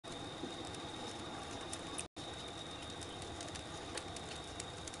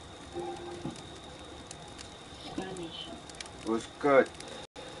was good.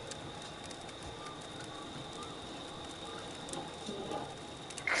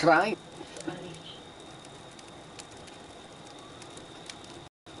 Crying.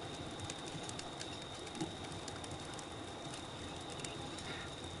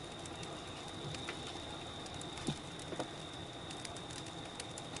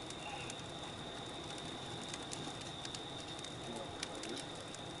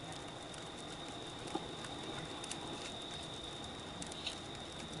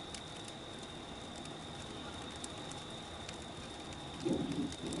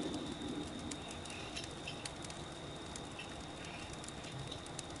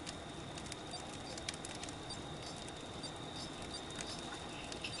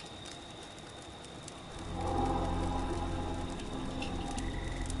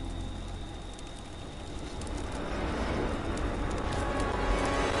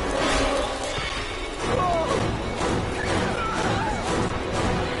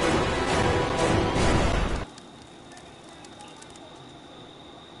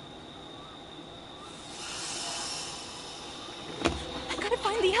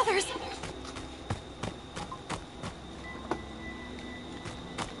 The others.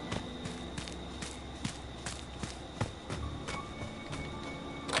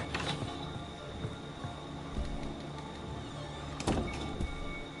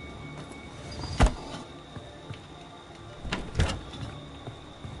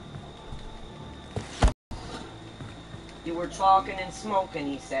 You were talking and smoking,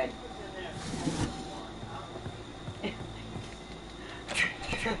 he said.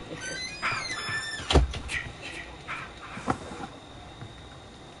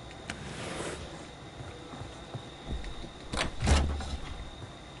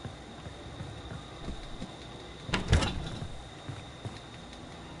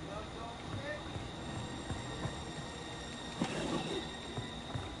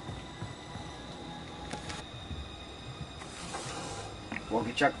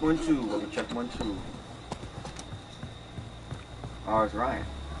 Walkie check 1-2. Walkie check 1-2. Oh, it's Ryan.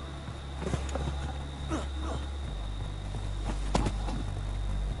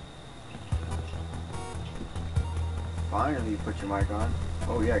 Finally, you put your mic on.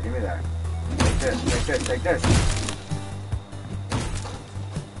 Oh yeah, give me that. Take this, take this, take this.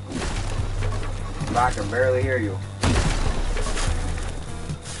 I can barely hear you.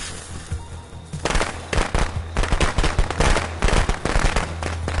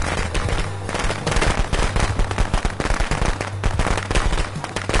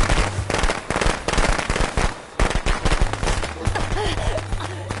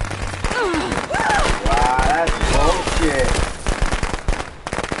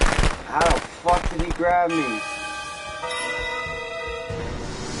 Grab me.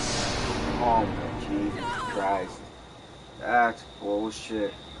 Oh my Jesus Christ. That's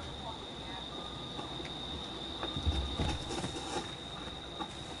bullshit.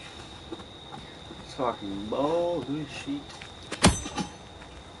 Fucking bullshit.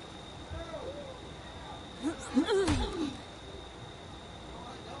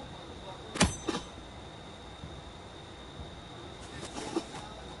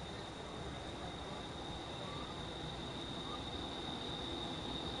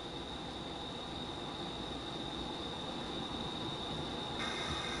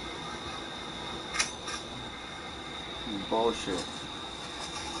 Bullshit.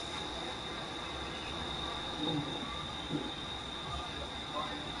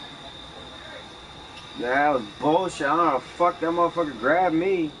 That was bullshit. I don't know how the fuck that motherfucker grabbed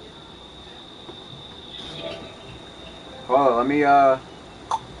me. Hold on, let me I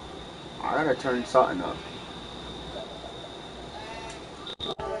gotta turn something up.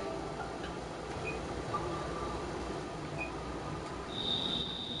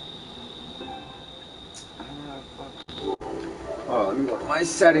 Oh, let me go to my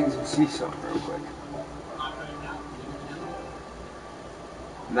settings and see something real quick.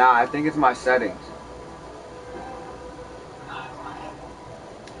 Nah, I think it's my settings.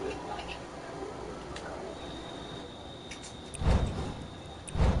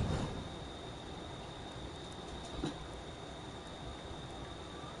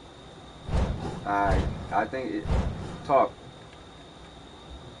 I think it... Talk.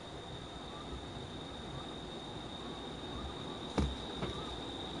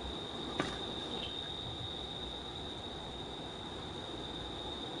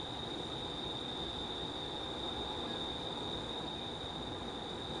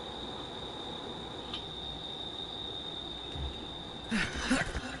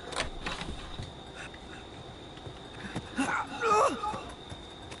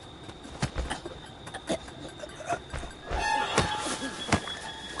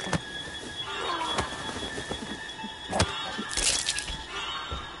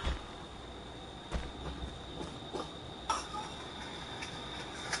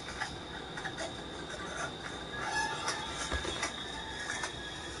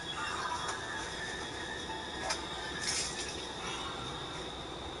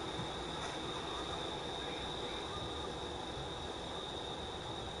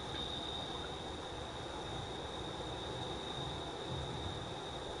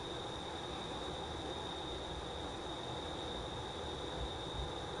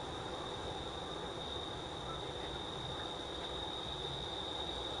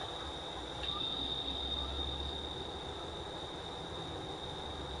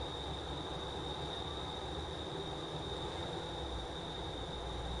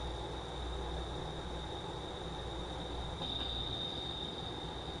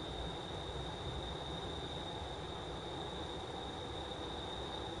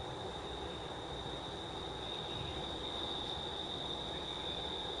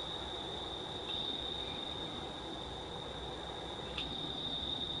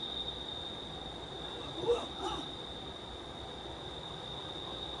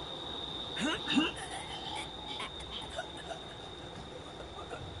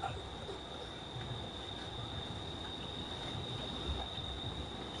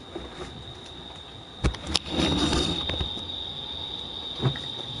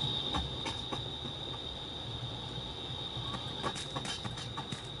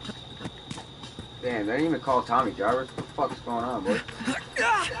 Damn, they didn't even call Tommy Jarvis. What the fuck's going on, boy?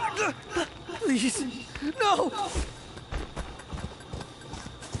 Please, no!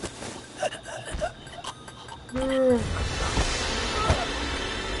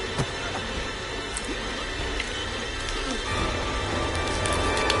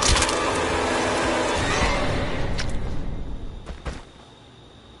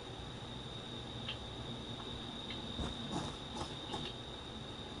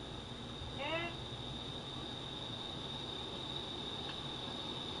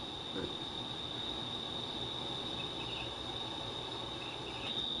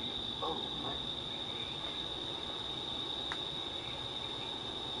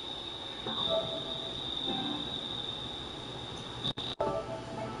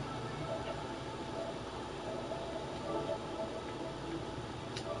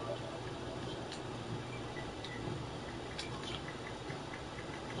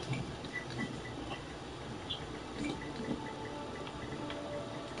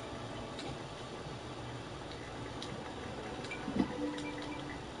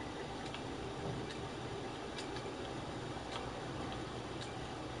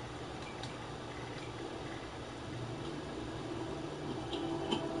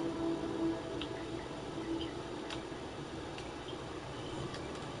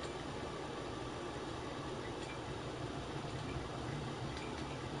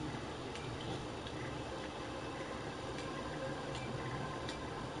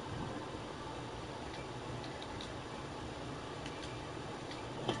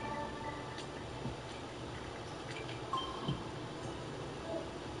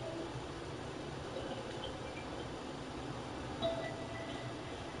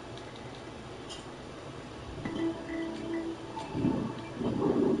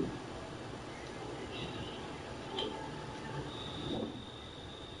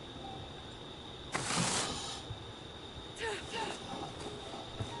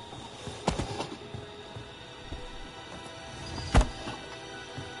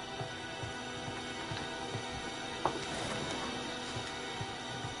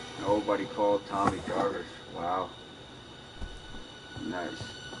 Nobody called Tommy Jarvis. Wow. Nice.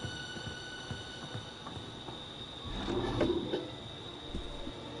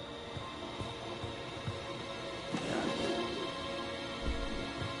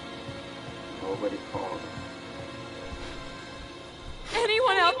 Nobody called.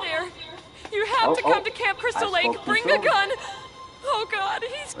 Anyone out there? You have to come to Camp Crystal Lake. Bring a gun. Oh God,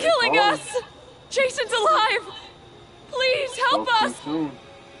 he's killing us. Jason's alive. Please help us. Soon.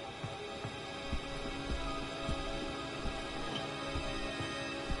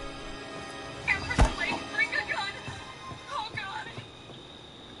 Camp Crystal Lake, bring a gun. Oh God.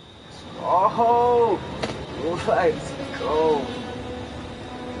 Oh, let's go.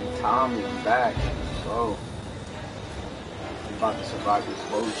 Tommy back. Let's go. We're about to survive this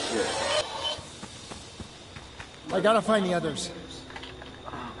whole shit. I gotta find the others.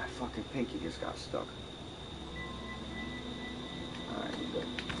 Oh, my fucking pinky just got stuck. Alright, you good.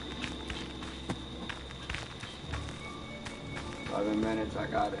 11 minutes, I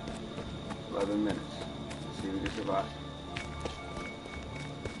got it. 11 minutes. Let's see if we can survive.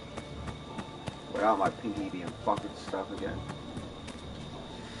 Without my pinky being fucking stuck again.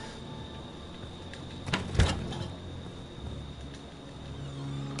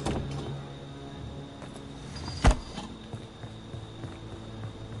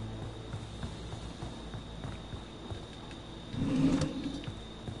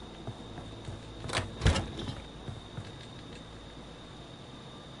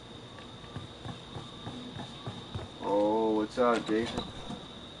 What's up, Jason?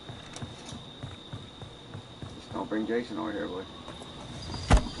 Just don't bring Jason over here, boy.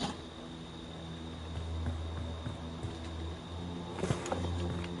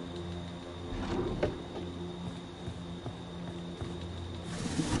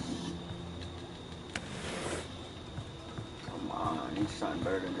 Come on, need something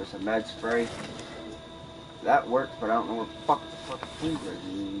better than just a med spray. That works, but I don't know where the fuck food is.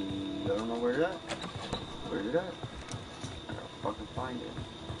 I don't know where it at. Where's it at? Fucking find it.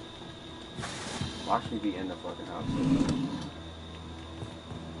 Watch me be in the fucking house.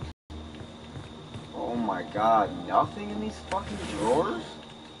 Oh my god, nothing in these fucking drawers?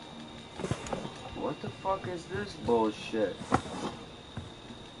 What the fuck is this bullshit?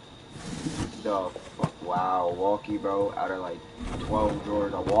 The fuck? Wow, walkie, bro. Out of like 12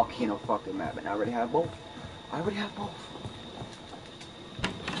 drawers, a walkie and a fucking map. And I already have both. I already have both.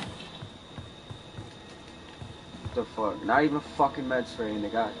 The fuck? Not even a fucking med spray in the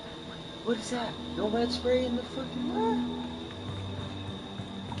guy. What is that? No med spray in the fucking room?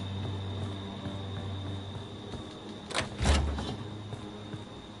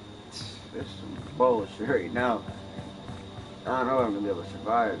 bullshit right now. I don't know if I'm gonna be able to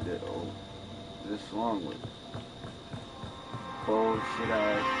survive this long with bullshit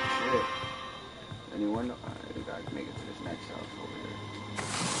ass shit. Anyone know? Alright, we gotta make it to this next house over here.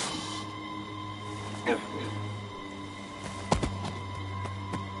 Hopefully.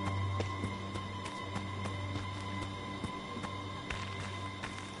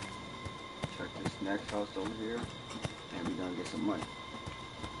 Check this next house over here, and we're gonna get some money.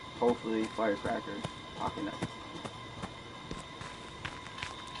 Hopefully, firecrackers popping up.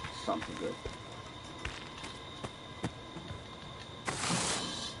 Something good.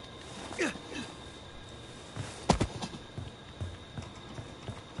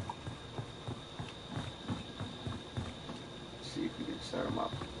 See if we can set them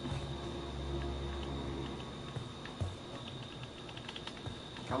up.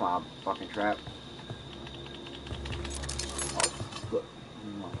 Come on, fucking trap. Oh, look. Oh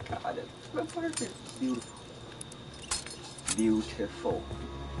my god, it's perfect. Beautiful. Beautiful.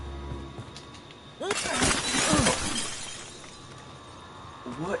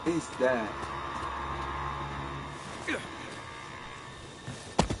 What is that?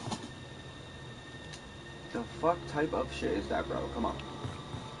 The fuck type of shit is that, bro? Come on.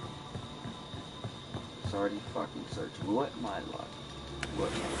 It's already fucking searching. What my luck?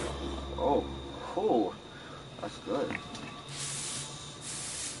 What my luck? Oh, cool. That's good.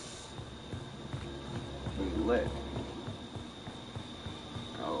 We lit.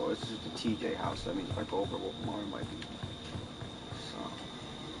 Oh, it's just a TJ house. That means if I go over more, it might be.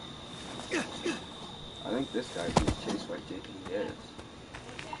 I think this guy's being chased by JP. He is.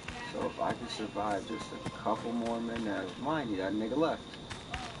 So if I can survive just a couple more minutes, mind you, that nigga left.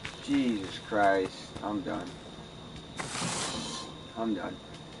 Jesus Christ, I'm done. I'm done.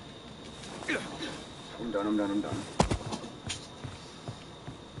 I'm done.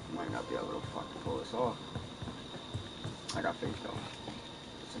 Might not be able to fucking pull this off. I got faith though.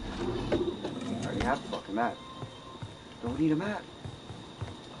 I already have the fucking map. Don't need a map.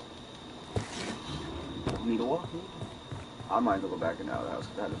 Need a walk? I might as well go back in the house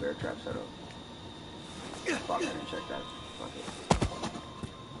because I had the bear trap set up. Fuck, I didn't check that. Fuck it.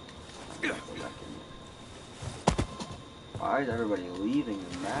 Go back in. Why is everybody leaving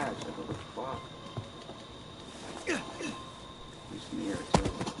the match? Like, what the fuck? He's near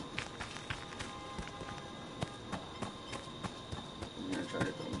too. He's gonna try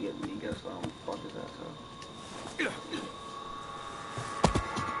to come get me. Guess what? I'm fuck his ass up.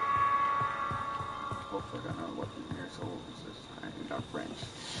 Hopefully I got another weapon here, so this time we got French.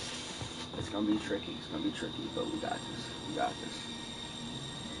 It's gonna be tricky, but we got this. We got this.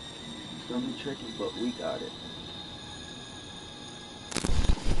 It's gonna be tricky, but we got it.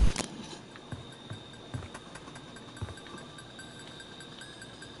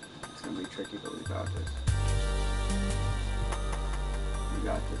 It's gonna be tricky, but we got this. We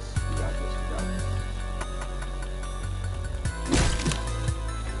got this. We got this. We got this.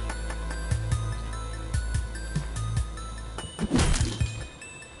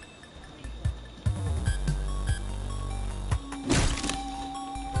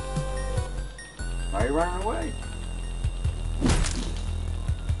 Why are you running away?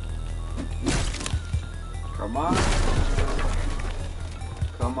 Come on.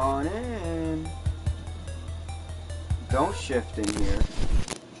 Come on in. Don't shift in here.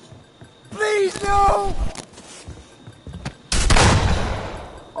 Please, no!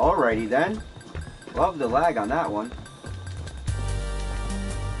 Alrighty then. Love the lag on that one.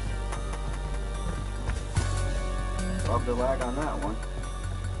 Love the lag on that one.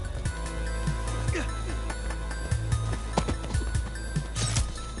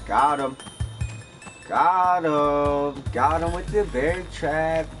 Got him. Got him. Got him with the bear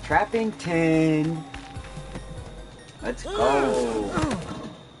trap. Trappington. Let's go.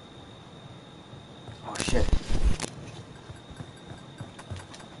 Oh shit.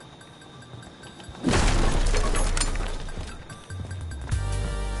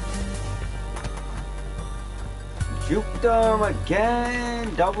 Juked them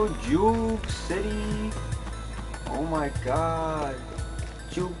again. Double juke city. Oh my god.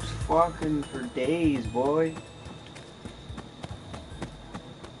 Jukes fucking for days, boy.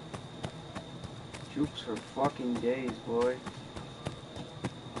 Jukes for fucking days, boy.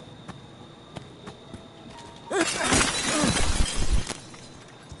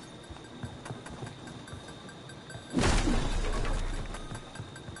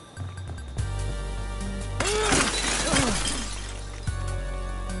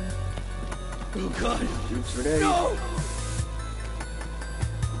 Oh god. Jukes for days. No!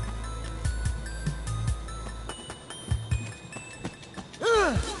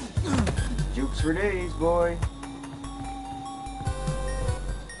 for days, boy.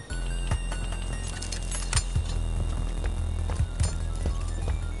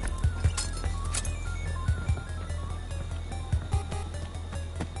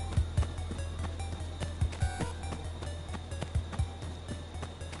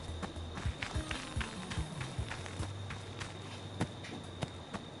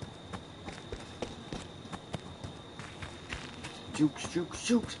 Jukes, jukes,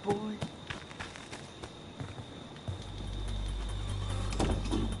 jukes, boy.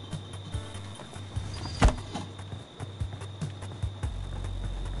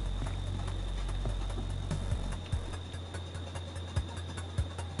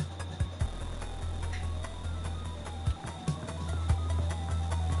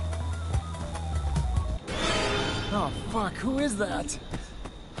 Oh, fuck, who is that?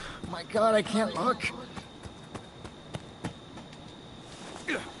 My God, I can't look.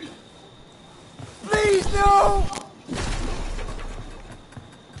 Please, no!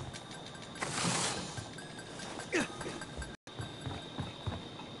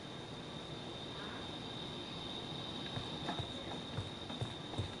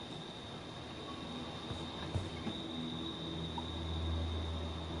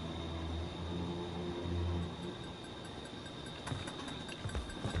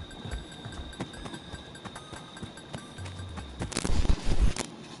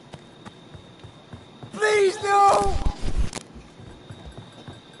 Please, no!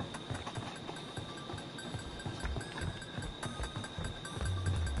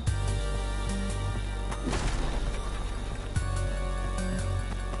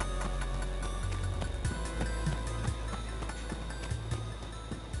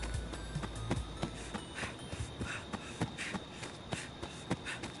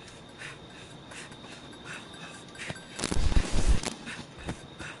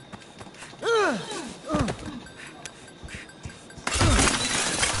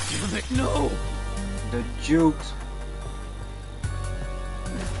 Damn it, no! The jukes.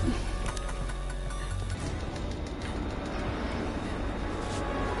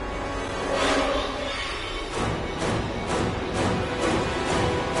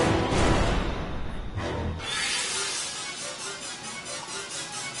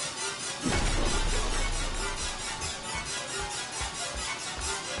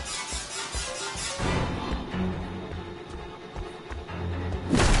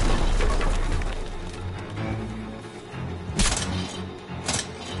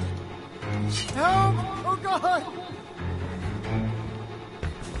 Help! Oh, God!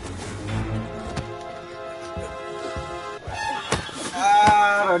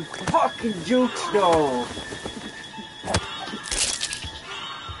 Ah, the fucking jukes, though.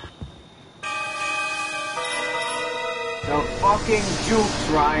 The fucking jukes,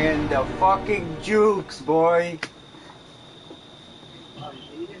 Ryan. The fucking jukes, boy.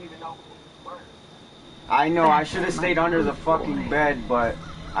 I know, I should have stayed under the fucking bed, but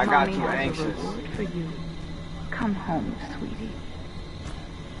I got too anxious. For you. Come home, sweetie.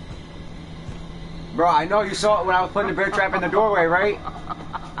 Bro, I know you saw it when I was putting the bear trap in the doorway, right?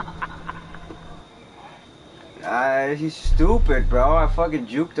 He's stupid, bro. I fucking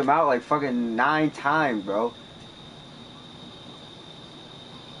juked him out like fucking 9 times, bro.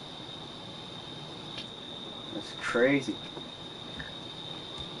 That's crazy.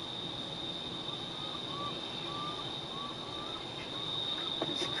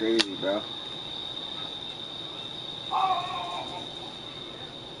 It's crazy, bro.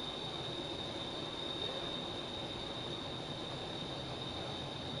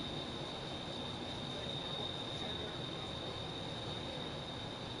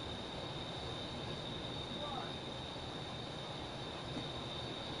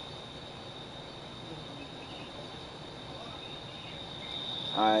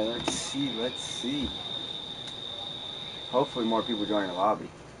 Alright, let's see. Hopefully more people join the lobby.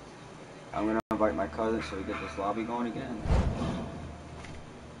 I'm gonna invite my cousin so we get this lobby going again.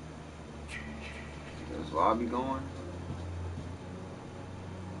 Get this lobby going.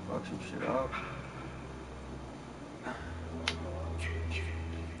 Fuck some shit up.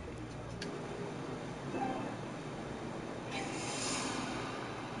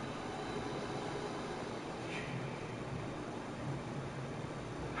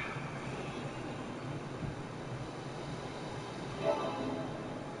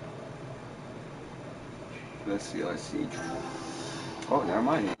 Let's see. Oh, never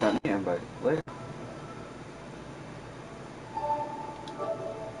mind. It's not me, but later.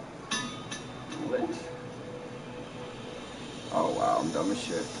 Lit. Oh, wow. I'm dumb as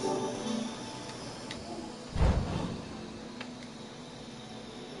shit.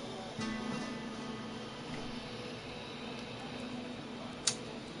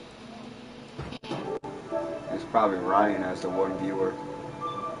 Probably Ryan as the one viewer.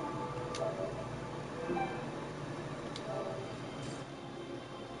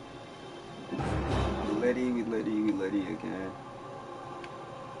 Liddy again.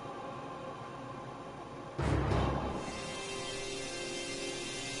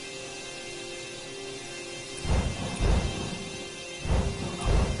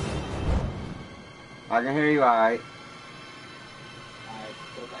 I can hear you alright.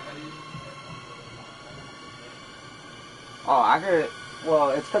 Oh, I could. Well,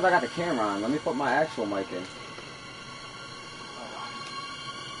 it's because I got the camera on. Let me put my actual mic in.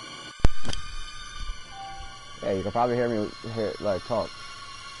 Yeah, you can probably hear me like talk.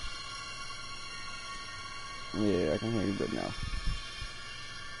 Yeah, I can hear you good now.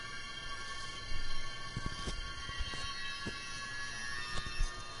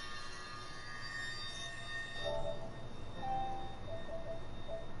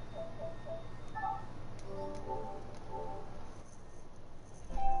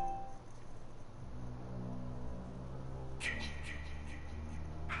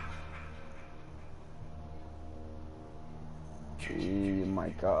 Oh my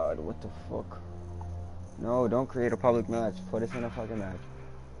god, what the fuck? No, don't create a public match. Put us in a fucking match.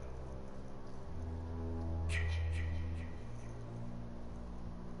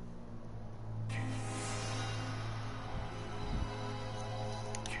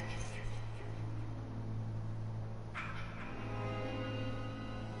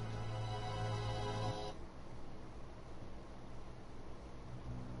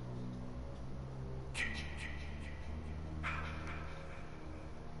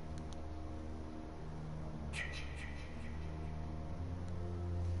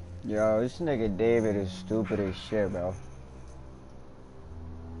 Yo, this nigga David is stupid as shit, bro.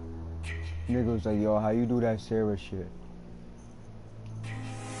 Nigga was like, yo, how you do that Sarah shit?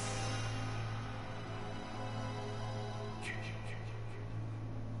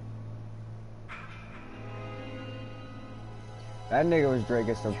 That nigga was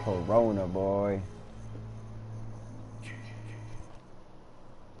drinking some Corona, boy.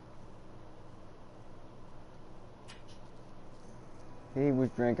 He was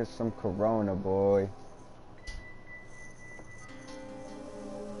drinking some Corona, boy.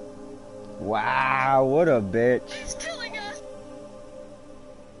 Wow, what a bitch. He's killing us.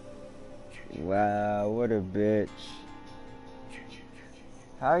 Wow, what a bitch.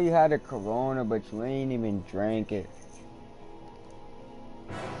 How you had a Corona, but you ain't even drank it?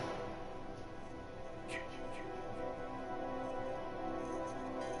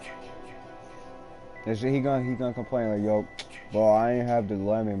 And so he gonna complain like, yo, bro, I ain't have the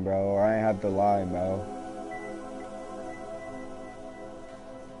lemon, bro, or I ain't have the lime, bro.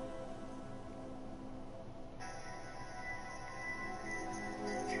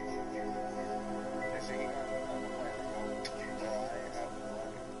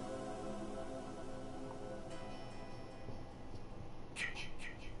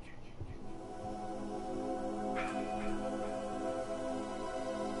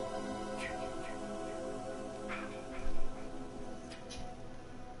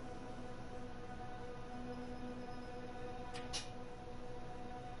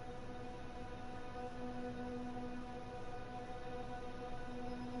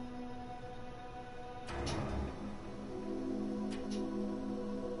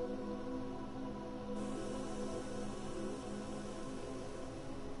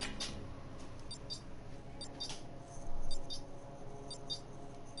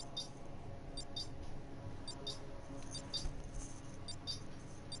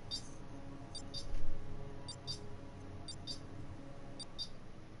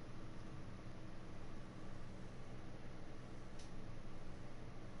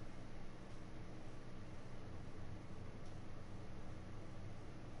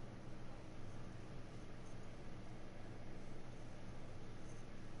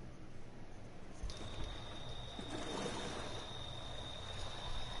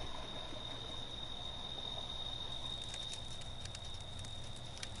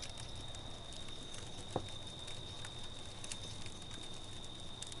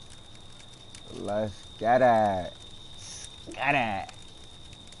 Let's get it. Get it.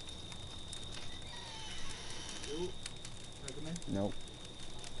 Nope.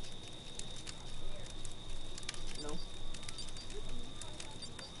 No.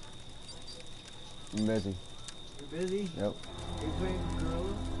 I'm busy. You're busy? Yep. Are you playing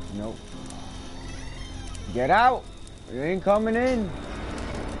Gorilla? Nope. Get out! You ain't coming in.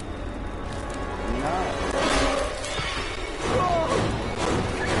 No.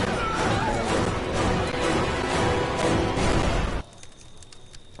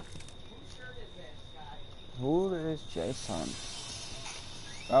 Who?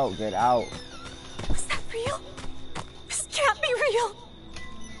 Oh, get out. Was that real? This can't be real.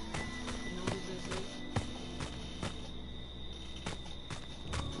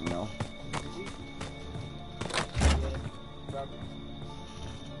 No.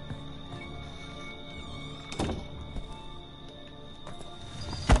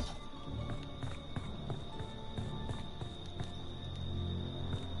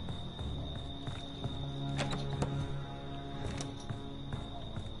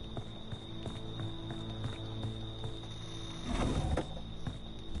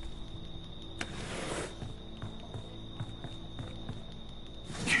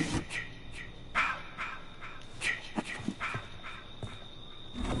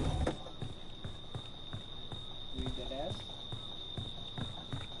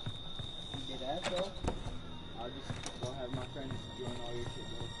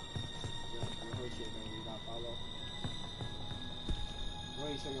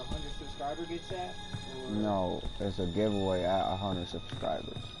 So your 100 subscriber gets that? Or No, it's a giveaway at 100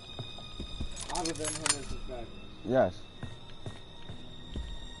 subscribers. other than 100 subscribers? Yes.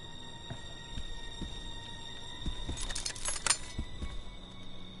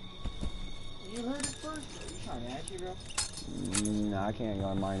 You heard it first? Are you trying to ask you, bro? Nah, I can't go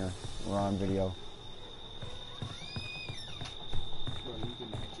on minor. We're on video. Bro, you can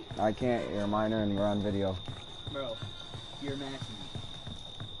match it. I can't. You're a minor and we're on video. Bro, you're matching me.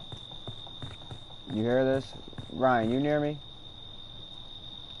 You hear this? Ryan, you near me?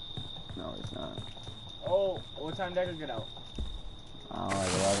 No, it's not. Oh, what time Decker get out? I don't know,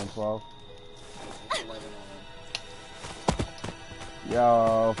 like 11, 12. It's 11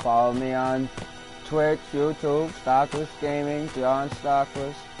 Yo, follow me on Twitch, YouTube, Stockless Gaming, John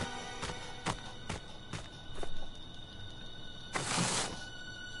Stockless.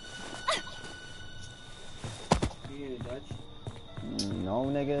 You need a Dutch? No,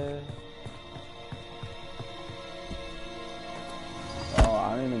 nigga. Oh,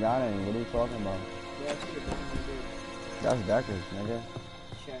 I don't even got any. What are you talking about? Yeah, I should have done it. That's Deckers, nigga.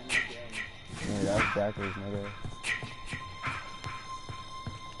 Chatting with Yeah, that's Deckers, nigga.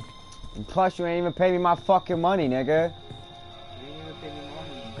 And plus, you ain't even pay me my fucking money, nigga. You ain't even pay me more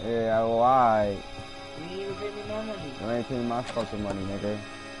money. Yeah, why? You ain't even pay me more money. You ain't pay me my fucking money, nigga. You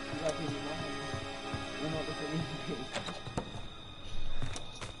gotta pay me more money. You know what the fuck you pay.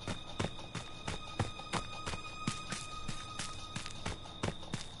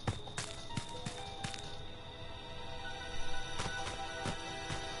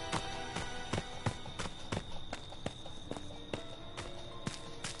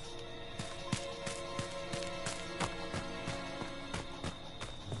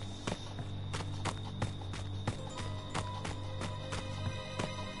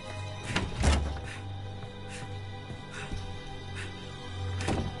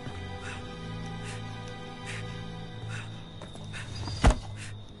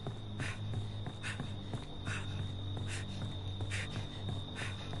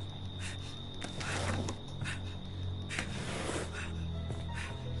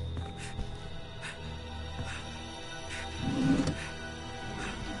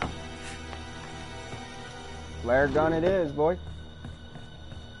 Flare gun it is, boy.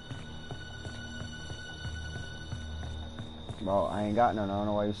 Bro, I ain't got none. I don't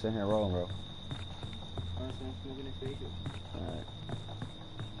know why you sitting here rolling, bro. Honestly, I'm smoking a fake. Alright.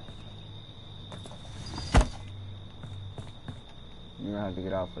 You're gonna have to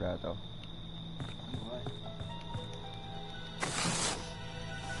get out for that, though. What?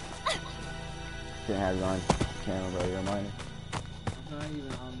 Can't have you on camera, bro. You're a minor. I'm not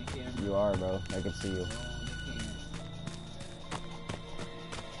even on the camera. You are, bro. I can see you. No, they can't.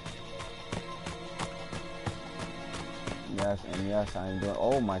 Yes, and yes, I am doing.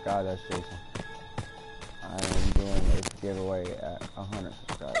 Oh my God, that's Jason. I am doing a giveaway at 100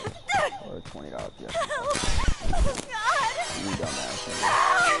 subscribers or $20. Yes. Oh, God. You dumbass. Nigga.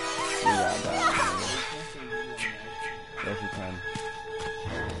 You got that. Yes, you can.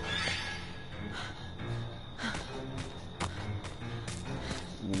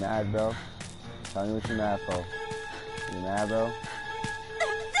 You mad, bro? Tell me what you mad for. You mad, bro?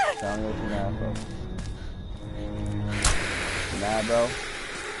 Tell me what you mad for. You mad, bro?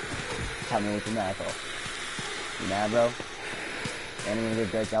 Tell me what you mad for. You mad, bro? And I'm gonna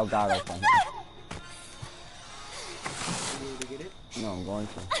get Drake Elgato from him. You able to get it? No, I'm going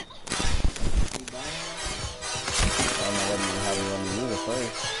to. You buying it? I don't know what you have you want me to use it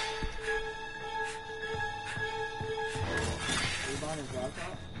first. You buying his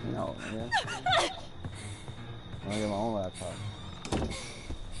laptop? No, nigga. I'm gonna get my own laptop.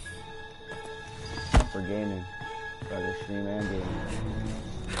 For gaming. So I can stream and game.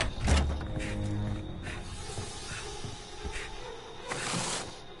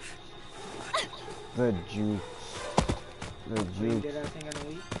 Good juice. Good So you juice. did everything in a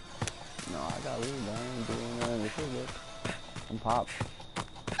week? No, I got weed. I ain't doing nothing. This is it. I'm pop.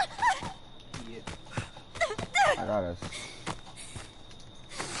 I got us.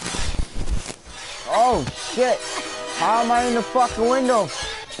 Oh shit! How am I in the fucking window?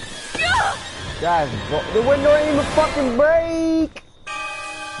 Guys, the window ain't even fucking break!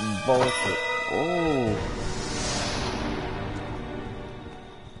 Bullshit. Oh.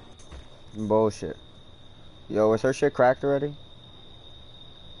 Bullshit. Yo, is her shit cracked already?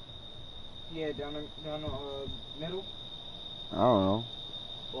 Yeah, down the middle. I don't know.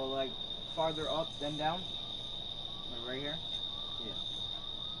 Well, like farther up, then down. Like right here. Yeah.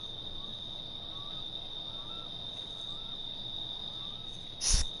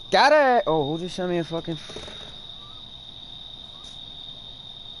 Got it! Oh, who just sent me a fucking...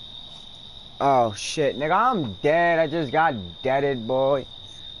 Oh shit, nigga, I'm dead. I just got deaded, boy.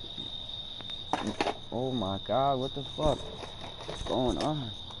 Oh my god, what the fuck? What's going on?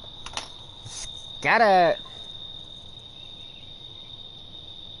 Got it!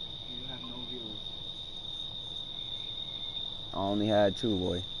 You have no viewers. I only had 2,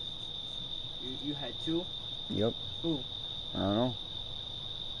 boy. You had 2? Yep. Who? I don't know.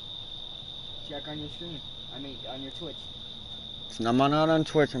 Check on your stream. I mean, on your Twitch. I'm not on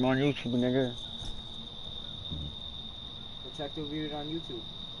Twitch, I'm on YouTube, nigga. Protective viewed on YouTube.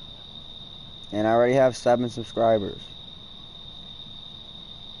 And I already have 7 subscribers.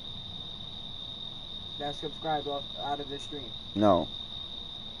 That subscribed off out of the stream. No.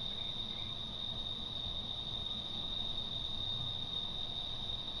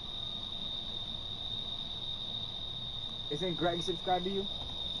 Isn't Greg subscribed to you?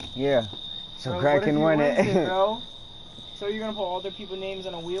 Yeah. So Bro, Greg what if can he win wins it. bro? So you're gonna put all their people's names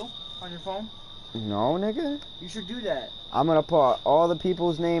on a wheel on your phone? No, nigga. You should do that. I'm gonna put all the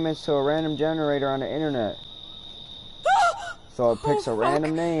people's name into a random generator on the internet. So it picks a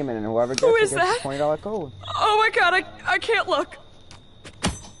random name, and then whoever gets it gets a $20 code. Oh my god, I can't look.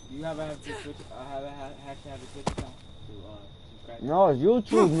 You have to have a Twitch account to subscribe. No, it's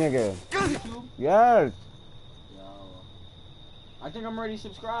YouTube, nigga. YouTube? Yes. No. I think I'm already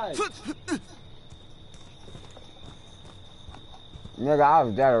subscribed. Nigga, I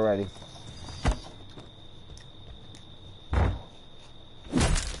was dead already.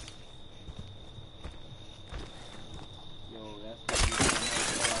 Yo, that's what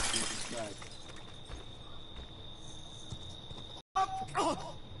you subscribed.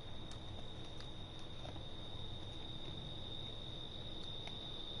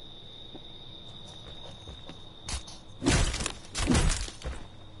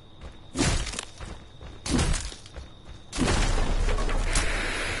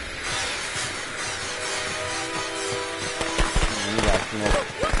 You got smoke.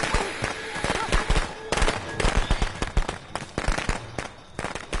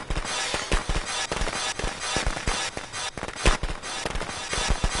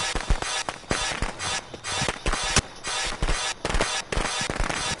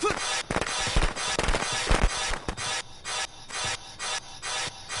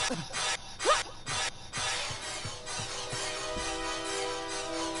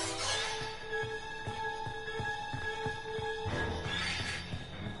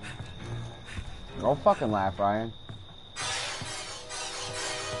 Don't fucking laugh, Ryan.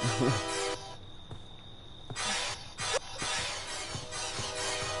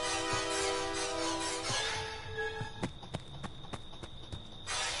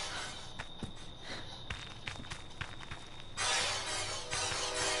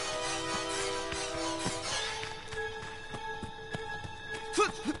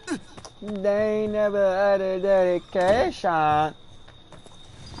 They never had a dedication.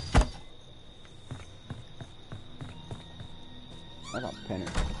 That's a pinner.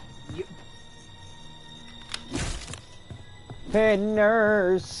 Yep.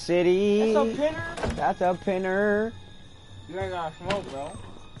 Pinner City. That's a pinner? That's a pinner. You ain't gonna smoke, bro.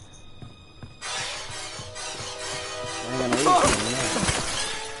 I ain't gonna leave.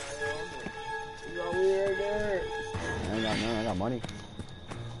 You got weed right there. I ain't got none. I got money.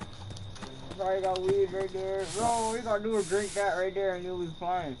 Probably got weed right there. Bro, all you gotta do is drink that right there and you'll be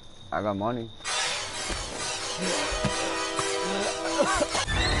fine. I got money.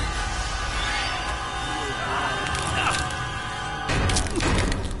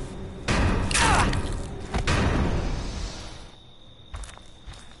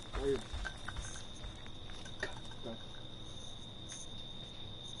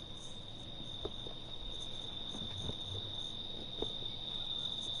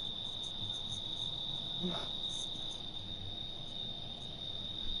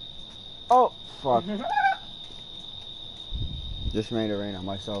 Oh, fuck. Just made it rain on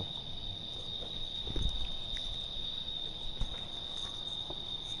myself.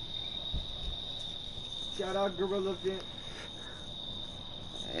 Shout out Gorilla Fant.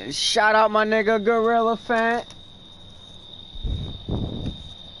 Shout out my nigga Gorilla Fant.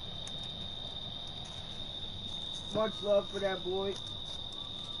 Much love for that boy.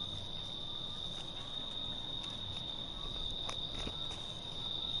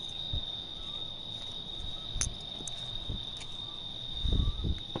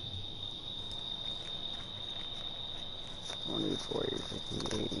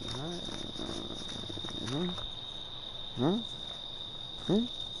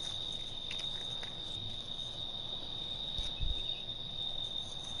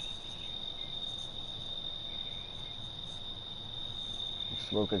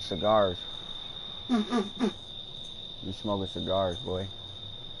 Smoking cigars. You smoking cigars, boy.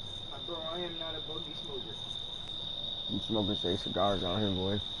 Bro, I am not a bogey smoker. You smoking say cigars out here,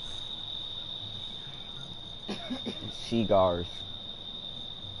 boy. Cigars.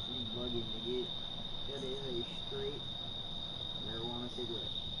 You bugging, nigga. That is a straight marijuana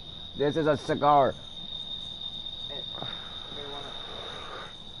cigarette. This is a cigar.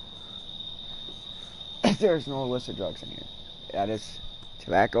 Marijuana. There's no illicit drugs in here. That is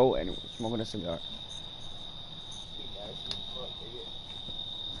tobacco and smoking a cigar.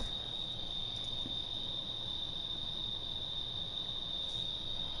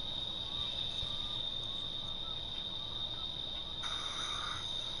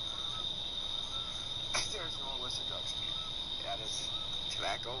 There's no illicit drugs in here. That is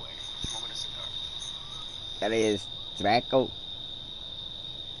tobacco and smoking a cigar. That is tobacco.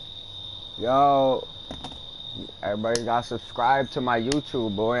 Yo. Everybody got subscribed to my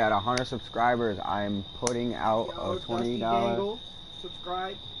YouTube, boy. At 100 subscribers, I'm putting out a $20. Dangle,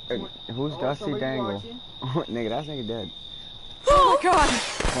 subscribe. Who's Dusty Dangle? Nigga, that nigga dead. Oh my god!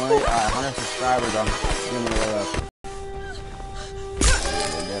 100 subscribers, I'm giving it up.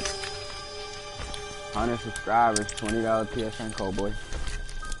 100 subscribers, $20 PSN code, boy.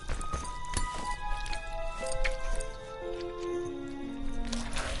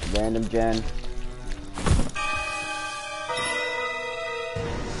 Random Gen.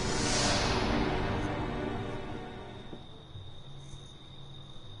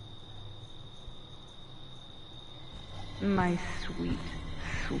 My sweet,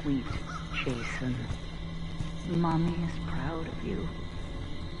 sweet Jason. Mommy is proud of you.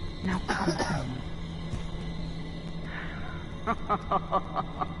 Now come home.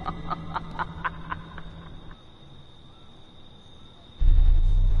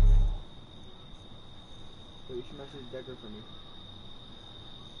 So you should message Decker for me.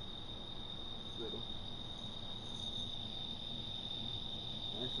 Little.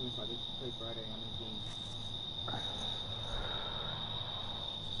 Actually, if I get to play Friday on his game.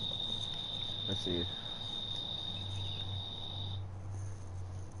 Let's see. You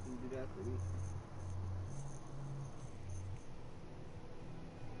do that for me.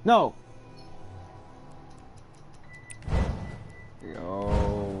 No!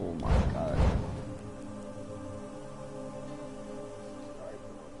 Yo, my god.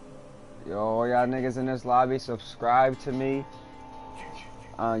 Yo, y'all niggas in this lobby, subscribe to me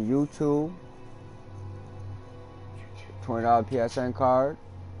on YouTube. $20 PSN card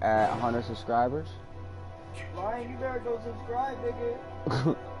at 100 subscribers. Ryan, you better go subscribe,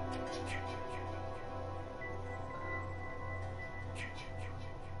 nigga.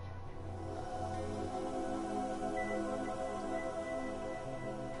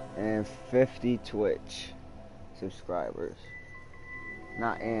 And 50 Twitch subscribers.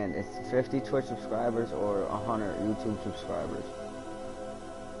 Not and, it's 50 Twitch subscribers or 100 YouTube subscribers.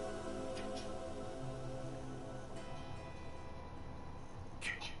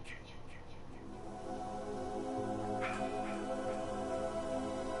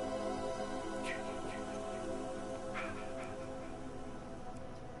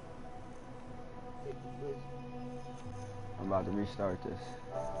 I'm about to restart this.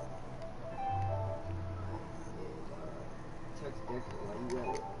 Text Decker while you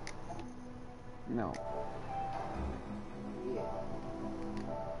at it. No.